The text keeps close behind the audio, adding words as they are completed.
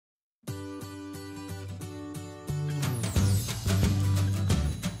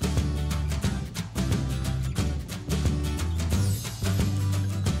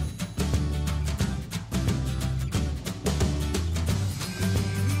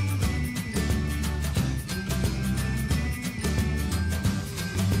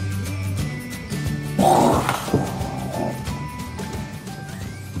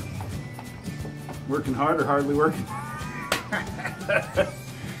Working hard or hardly working?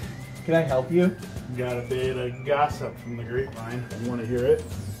 Can I help you? Got a bit of gossip from the grapevine. You want to hear it?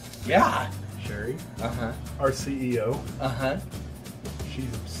 Yeah. Sherry, Uh-huh. our CEO, Uh-huh.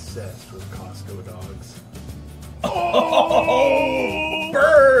 she's obsessed with Costco dogs. Oh!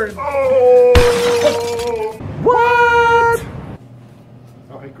 Bird! Oh! What?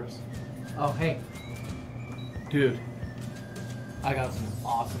 Oh, hey, Chris. Oh, hey. Dude, I got some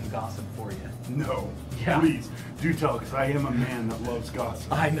awesome gossip for you. No. Yeah. Please, do tell, because I am a man that loves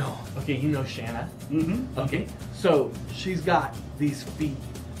gossip. I know. Okay, you know Shanna? Mm-hmm. Okay, so she's got these feet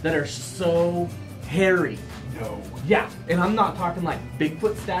that are so hairy. No. Yeah, and I'm not talking like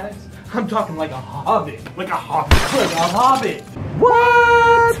Bigfoot status. I'm talking like a hobbit. Like a hobbit. Like a hobbit.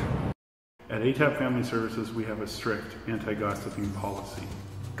 What? At ATAP Family Services, we have a strict anti-gossiping policy.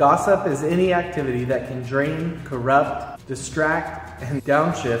 Gossip is any activity that can drain, corrupt, distract, and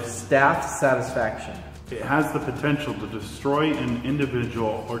downshift staff satisfaction. It has the potential to destroy an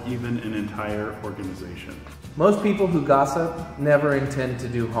individual or even an entire organization. Most people who gossip never intend to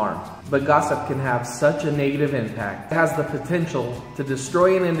do harm, but gossip can have such a negative impact. It has the potential to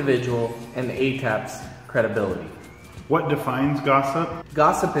destroy an individual and ATAP's credibility. What defines gossip?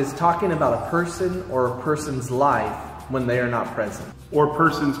 Gossip is talking about a person or a person's life when they are not present. Or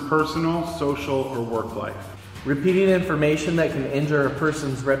person's personal, social, or work life. Repeating information that can injure a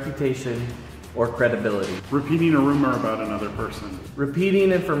person's reputation or credibility. Repeating a rumor about another person.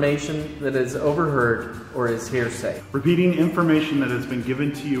 Repeating information that is overheard or is hearsay. Repeating information that has been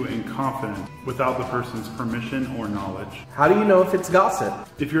given to you in confidence without the person's permission or knowledge. How do you know if it's gossip?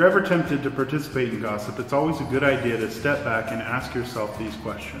 If you're ever tempted to participate in gossip, it's always a good idea to step back and ask yourself these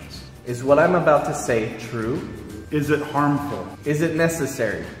questions. Is what I'm about to say true? Is it harmful? Is it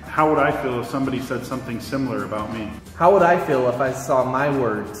necessary? How would I feel if somebody said something similar about me? How would I feel if I saw my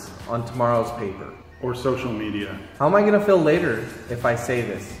words on tomorrow's paper? Or social media? How am I going to feel later if I say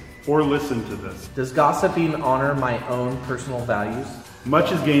this? Or listen to this? Does gossiping honor my own personal values?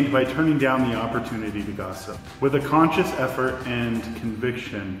 Much is gained by turning down the opportunity to gossip. With a conscious effort and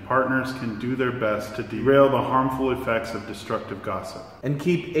conviction, partners can do their best to derail the harmful effects of destructive gossip. And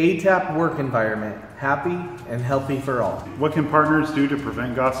keep ATAP work environment happy and healthy for all. What can partners do to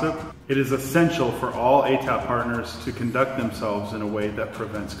prevent gossip? It is essential for all ATAP partners to conduct themselves in a way that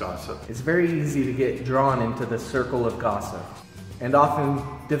prevents gossip. It's very easy to get drawn into the circle of gossip, and often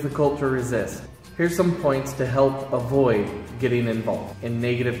difficult to resist. Here's some points to help avoid getting involved in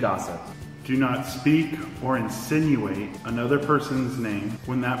negative gossip. Do not speak or insinuate another person's name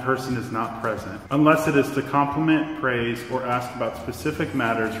when that person is not present, unless it is to compliment, praise, or ask about specific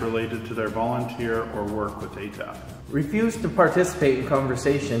matters related to their volunteer or work with ATAP. Refuse to participate in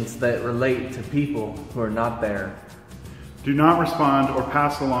conversations that relate to people who are not there. Do not respond or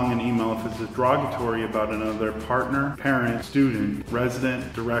pass along an email if it's derogatory about another partner, parent, student,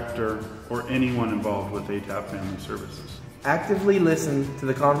 resident, director, or anyone involved with ATAP Family Services. Actively listen to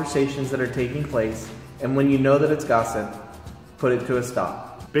the conversations that are taking place, and when you know that it's gossip, put it to a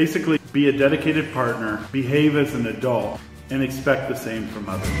stop. Basically, be a dedicated partner, behave as an adult, and expect the same from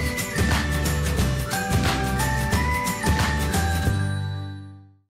others.